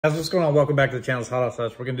Guys, what's going on? Welcome back to the channel. It's Hot Off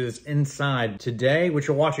Touch. We're going to do this inside. Today, what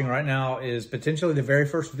you're watching right now is potentially the very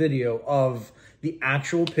first video of the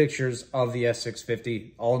actual pictures of the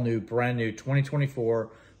S650, all new, brand new 2024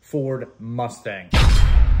 Ford Mustang.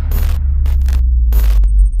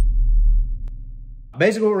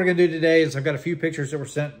 Basically, what we're going to do today is I've got a few pictures that were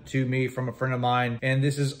sent to me from a friend of mine, and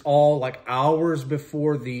this is all like hours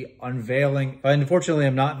before the unveiling. Unfortunately,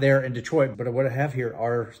 I'm not there in Detroit, but what I have here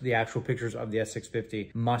are the actual pictures of the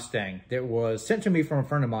S650 Mustang that was sent to me from a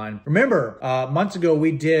friend of mine. Remember, months ago,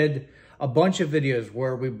 we did a bunch of videos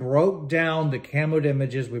where we broke down the camoed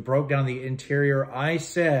images, we broke down the interior. I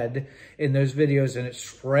said in those videos, and it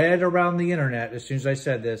spread around the internet as soon as I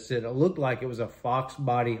said this, that it looked like it was a Fox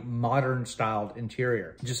body modern styled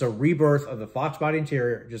interior. Just a rebirth of the Fox body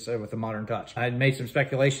interior, just with a modern touch. I had made some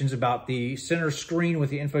speculations about the center screen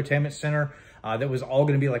with the infotainment center. That was all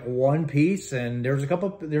going to be like one piece, and there's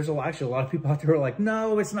actually a lot of people out there who are like,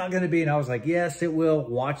 no, it's not going to be. And I was like, yes, it will.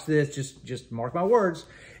 Watch this. Just mark my words.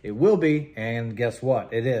 It will be. And guess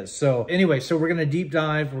what? It is. So anyway, so we're going to deep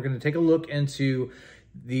dive. We're going to take a look into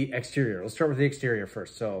the exterior. Let's start with the exterior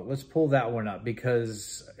first. So let's pull that one up,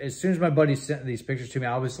 because as soon as my buddy sent these pictures to me,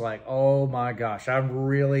 I was like, oh my gosh, I'm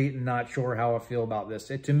really not sure how I feel about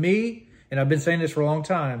this. To me, and I've been saying this for a long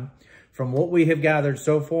time, from what we have gathered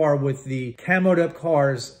so far with the camoed up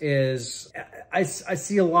cars, is I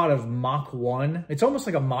see a lot of Mach 1. It's almost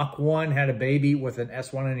like a Mach 1 had a baby with an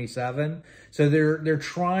S197. So they're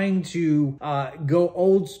trying to go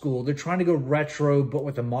old school. They're trying to go retro, but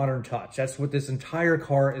with a modern touch. That's what this entire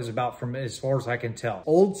car is about, from as far as I can tell.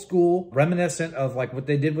 Old school, reminiscent of like what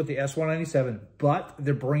they did with the S197, but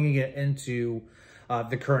they're bringing it into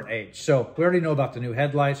the current age. So we already know about the new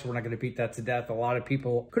headlights. We're not going to beat that to death. A lot of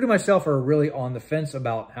people, including myself, are really on the fence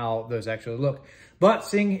about how those actually look. But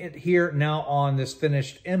seeing it here now on this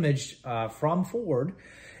finished image from Ford,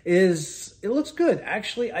 it looks good.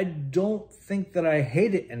 Actually, I don't think that I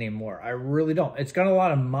hate it anymore. I really don't. It's got a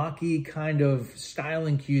lot of Mach-y kind of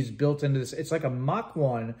styling cues built into this. It's like a Mach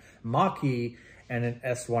 1, Mach-y, and an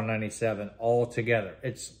S197 all together.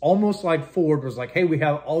 It's almost like Ford was like, hey, we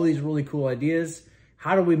have all these really cool ideas.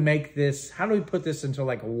 How do we make this, how do we put this into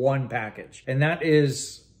like one package? And that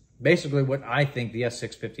is basically what I think the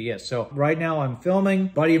S650 is. So right now I'm filming.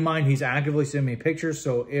 Buddy of mine, he's actively sending me pictures.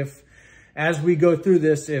 So as we go through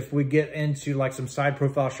this, if we get into like some side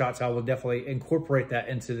profile shots, I will definitely incorporate that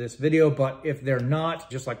into this video. But if they're not,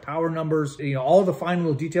 just like power numbers, you know, all the fine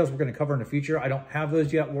little details we're going to cover in the future, I don't have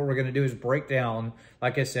those yet. What we're going to do is break down,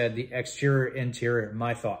 like I said, the exterior, interior,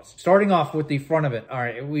 my thoughts. Starting off with the front of it. All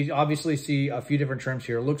right, we obviously see a few different trims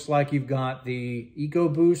here. It looks like you've got the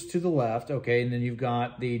EcoBoost to the left, okay, and then you've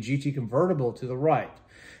got the GT convertible to the right.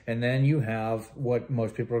 And then you have what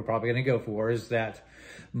most people are probably going to go for, is that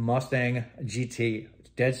Mustang GT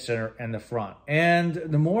dead center in the front. And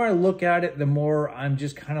the more I look at it, the more I'm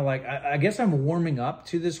just kind of like, I guess I'm warming up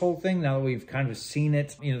to this whole thing now that we've kind of seen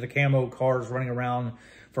it. You know, the camo cars running around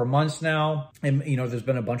for months now. And, you know, there's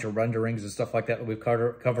been a bunch of renderings and stuff like that we've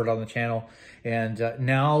covered on the channel. And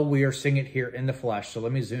now we are seeing it here in the flesh. So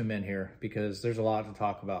let me zoom in here, because there's a lot to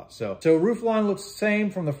talk about. So roof line looks the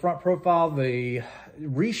same from the front profile. The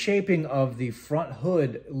reshaping of the front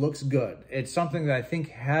hood looks good. It's something that I think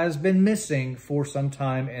has been missing for some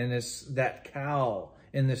time, and it's that cowl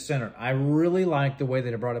in the center. I really like the way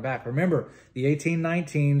that it brought it back. Remember, the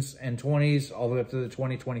 1819s and 20s, all the way up to the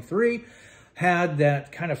 2023, had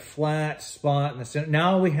that kind of flat spot in the center.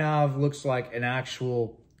 Now we have, looks like an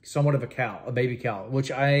actual, somewhat of a cowl, a baby cowl,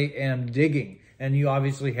 which I am digging. And you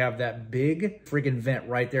obviously have that big freaking vent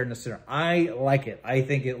right there in the center. I like it. I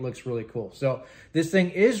think it looks really cool. So this thing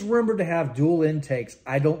is rumored to have dual intakes.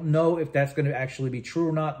 I don't know if that's going to actually be true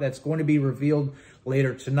or not. That's going to be revealed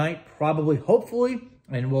later tonight, probably, hopefully.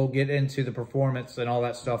 And we'll get into the performance and all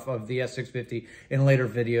that stuff of the S650 in later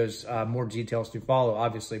videos. More details to follow,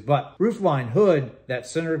 obviously. But roofline, hood, that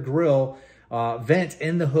center grille, vent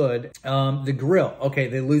in the hood. The grill, okay,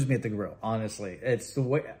 they lose me at the grill, honestly. It's the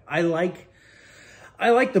way I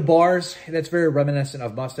like the bars. That's very reminiscent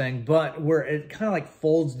of Mustang, but where it kind of like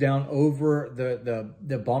folds down over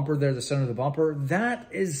the bumper there, the center of the bumper,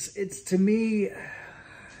 it's to me,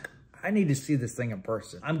 I need to see this thing in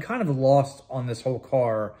person. I'm kind of lost on this whole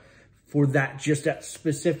car for just that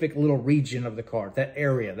specific little region of the car, that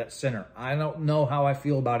area, that center. I don't know how I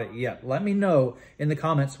feel about it yet. Let me know in the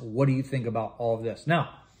comments, what do you think about all of this? Now,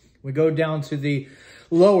 we go down to the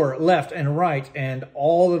lower left and right and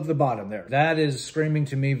all of the bottom there. That is screaming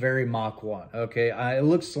to me very Mach 1, okay? It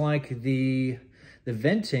looks like the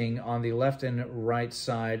venting on the left and right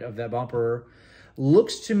side of that bumper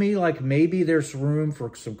Looks to me like maybe there's room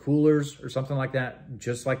for some coolers or something like that,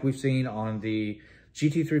 just like we've seen on the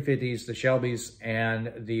GT350s, the Shelbys,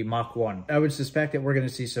 and the Mach 1. I would suspect that we're going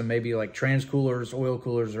to see some maybe like trans coolers, oil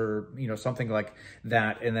coolers, or, you know, something like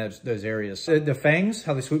that in those areas. The fangs,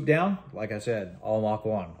 how they swoop down, like I said, all Mach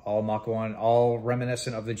 1, all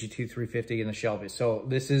reminiscent of the GT350 and the Shelby. So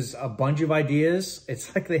this is a bunch of ideas.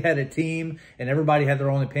 It's like they had a team and everybody had their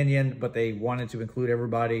own opinion, but they wanted to include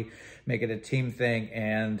everybody, make it a team thing.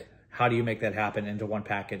 And how do you make that happen into one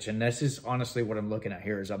package? And this is honestly what I'm looking at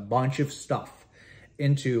here, is a bunch of stuff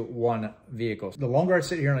into one vehicle. The longer I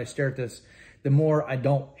sit here and I stare at this, the more I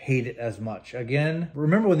don't hate it as much. Again,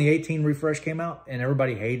 remember when the 18 refresh came out and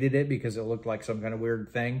everybody hated it because it looked like some kind of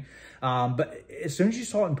weird thing? But as soon as you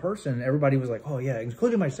saw it in person, everybody was like, oh yeah,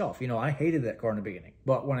 including myself. You know, I hated that car in the beginning,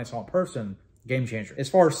 but when I saw it in person, game changer. As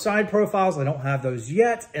far as side profiles, I don't have those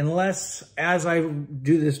yet, unless as I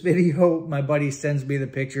do this video, my buddy sends me the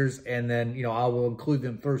pictures and then, you know, I will include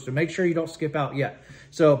them first. So make sure you don't skip out yet.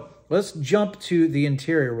 So let's jump to the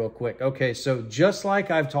interior real quick. Okay, so just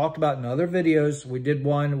like I've talked about in other videos, we did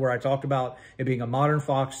one where I talked about it being a modern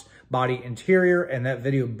Fox body interior, and that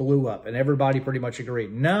video blew up and everybody pretty much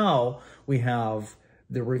agreed. Now we have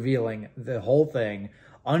the revealing, the whole thing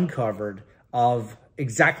uncovered of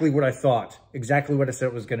exactly what I thought, exactly what I said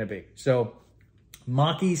it was gonna be. So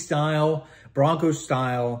Mach-E style, Bronco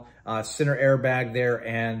style, center airbag there,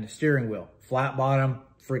 and steering wheel, flat bottom,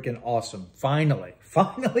 freaking awesome. Finally,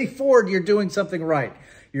 Ford, you're doing something right.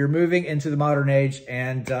 You're moving into the modern age,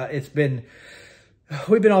 and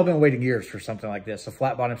we've all been waiting years for something like this. A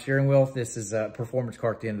flat bottom steering wheel. This is a performance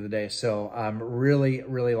car at the end of the day. So I'm really,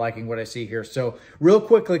 really liking what I see here. So real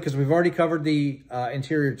quickly, because we've already covered the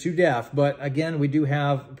interior to death, but again, we do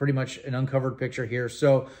have pretty much an uncovered picture here.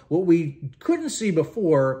 So what we couldn't see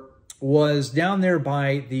before was down there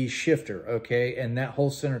by the shifter, okay, and that whole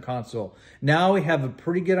center console. Now we have a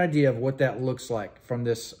pretty good idea of what that looks like from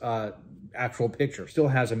this actual picture. Still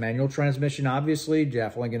has a manual transmission, obviously.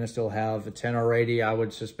 Definitely going to still have a 10R80, I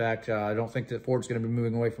would suspect. I don't think that Ford's going to be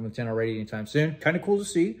moving away from a 10R80 anytime soon. Kind of cool to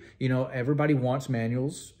see. You know, everybody wants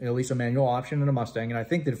manuals, at least a manual option in a Mustang. And I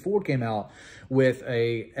think that Ford came out with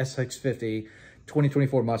a S650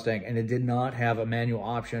 2024 Mustang and it did not have a manual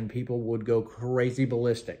option, people would go crazy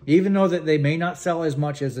ballistic. Even though that they may not sell as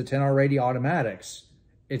much as the 10R80 automatics,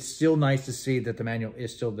 it's still nice to see that the manual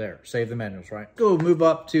is still there. Save the manuals, right? Go move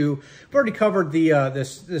up to, we've already covered the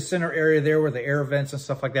this center area there where the air vents and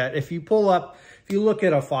stuff like that. If you pull up, if you look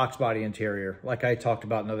at a Fox body interior, like I talked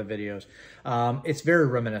about in other videos, it's very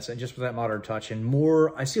reminiscent just with that modern touch and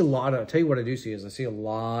more. I see a lot of, I'll tell you what I do see is I see a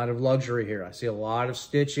lot of luxury here. I see a lot of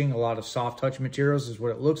stitching, a lot of soft touch materials is what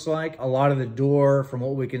it looks like. A lot of the door from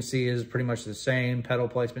what we can see is pretty much the same. Pedal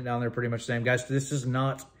placement down there, pretty much the same. Guys, this is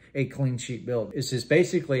not a clean sheet build. This is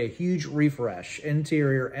basically a huge refresh,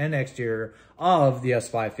 interior and exterior, of the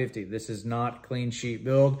S550. This is not clean sheet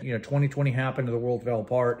build. You know, 2020 happened, the world fell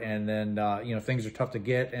apart, and then, you know, things are tough to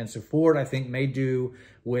get. And so Ford, I think, may do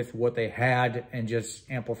with what they had and just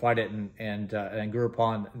amplified it and grew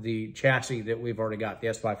upon the chassis that we've already got, the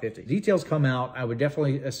S550. Details come out, I would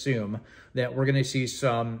definitely assume that we're gonna see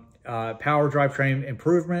some power drivetrain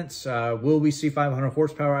improvements. Will we see 500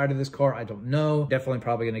 horsepower out of this car? I don't know. Definitely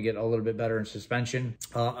probably going to get a little bit better in suspension,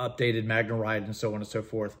 updated Magnum ride and so on and so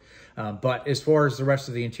forth. But as far as the rest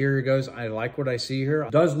of the interior goes, I like what I see here.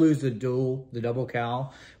 It does lose the double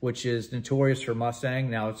cowl, which is notorious for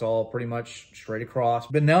Mustang. Now it's all pretty much straight across.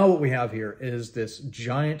 But now what we have here is this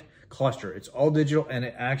giant cluster. It's all digital and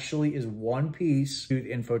it actually is one piece to the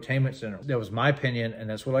infotainment center. That was my opinion and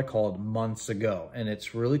that's what I called months ago. And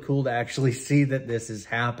it's really cool to actually see that this is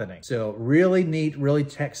happening. So really neat, really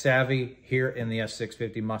tech savvy here in the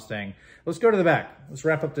S650 Mustang. Let's go to the back. Let's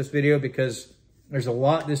wrap up this video because there's a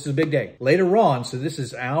lot. This is a big day. Later on, so this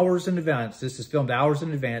is hours in advance. This is filmed hours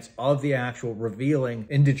in advance of the actual revealing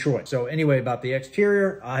in Detroit. So anyway, about the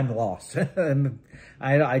exterior, I'm lost.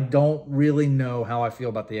 I don't really know how I feel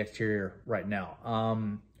about the exterior right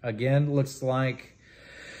now. Again, looks like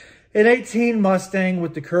an 18 Mustang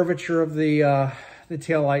with the curvature of the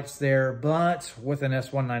taillights there, but with an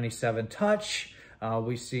S197 touch.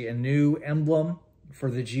 We see a new emblem for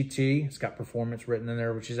the GT. It's got performance written in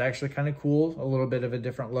there, which is actually kind of cool. A little bit of a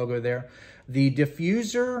different logo there. The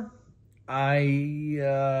diffuser,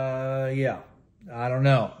 yeah. I don't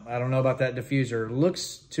know. I don't know about that diffuser.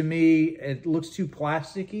 Looks to me, it looks too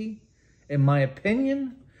plasticky, in my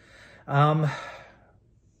opinion. Gosh,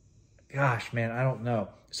 man, I don't know.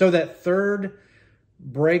 So that third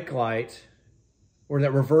brake light, or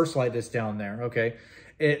that reverse light that's down there, okay,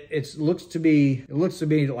 it looks to me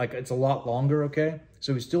like it's a lot longer, okay?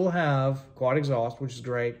 So we still have quad exhaust, which is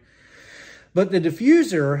great. But the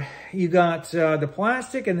diffuser, you got the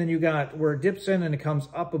plastic, and then you got where it dips in and it comes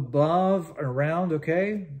up above and around,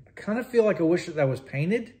 okay? I kind of feel like I wish that was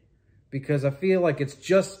painted, because I feel like it's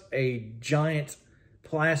just a giant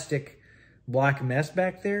plastic black mess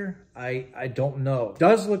back there. I don't know. It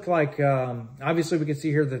does look like, obviously we can see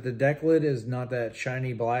here that the deck lid is not that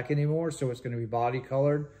shiny black anymore, so it's going to be body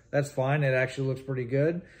colored. That's fine. It actually looks pretty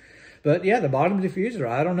good. But yeah, the bottom diffuser,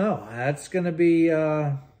 I don't know. That's going to be,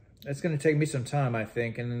 it's going to take me some time, I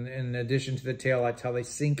think. And in addition to the taillights, how they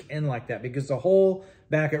sink in like that, because the whole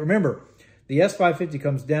back, remember, the S550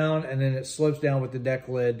 comes down and then it slopes down with the deck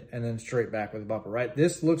lid and then straight back with the bumper, right?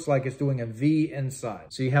 This looks like it's doing a V inside.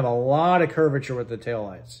 So you have a lot of curvature with the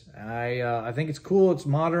taillights. I think it's cool. It's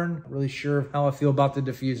modern. Not really sure how I feel about the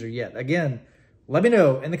diffuser yet. Again, let me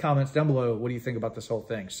know in the comments down below. What do you think about this whole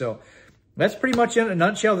thing? So that's pretty much in a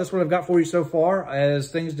nutshell. That's what I've got for you so far. As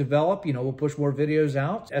things develop, you know, we'll push more videos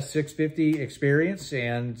out. S650 experience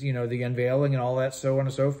and, you know, the unveiling and all that, so on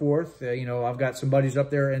and so forth. You know, I've got some buddies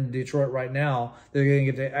up there in Detroit right now. They're going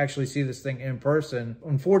to get to actually see this thing in person.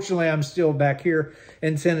 Unfortunately, I'm still back here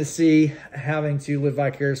in Tennessee having to live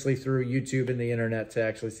vicariously through YouTube and the internet to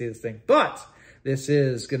actually see this thing. But this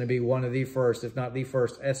is going to be one of the first, if not the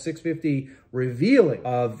first, S650 revealing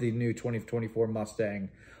of the new 2024 Mustang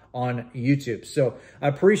on YouTube. So I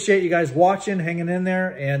appreciate you guys watching, hanging in there,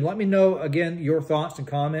 and let me know, again, your thoughts and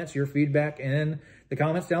comments, your feedback in the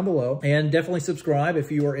comments down below. And definitely subscribe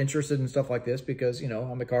if you are interested in stuff like this, because, you know,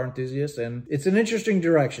 I'm a car enthusiast, and it's an interesting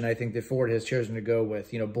direction I think that Ford has chosen to go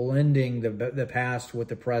with, you know, blending the past with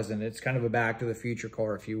the present. It's kind of a back to the future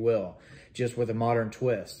car, if you will, just with a modern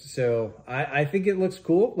twist. So I think it looks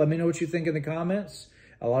cool. Let me know what you think in the comments.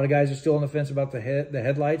 A lot of guys are still on the fence about the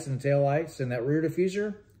headlights and the taillights and that rear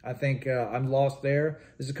diffuser. I think I'm lost there.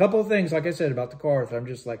 There's a couple of things, like I said, about the car that I'm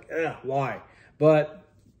just like, why? But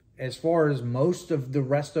as far as most of the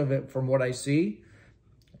rest of it, from what I see,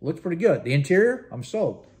 looks pretty good. The interior, I'm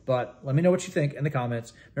sold. But let me know what you think in the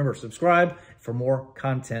comments. Remember, subscribe for more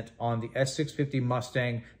content on the S650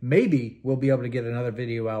 Mustang. Maybe we'll be able to get another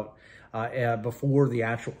video out before the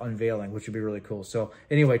actual unveiling, which would be really cool. So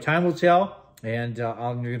anyway, time will tell. And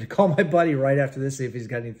I'm going to call my buddy right after this, see if he's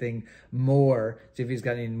got anything more, see if he's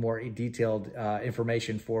got any more detailed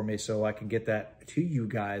information for me, so I can get that to you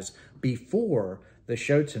guys before the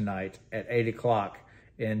show tonight at 8 o'clock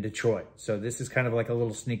in Detroit. So this is kind of like a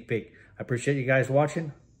little sneak peek. I appreciate you guys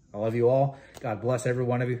watching. I love you all. God bless every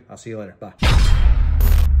one of you. I'll see you later. Bye.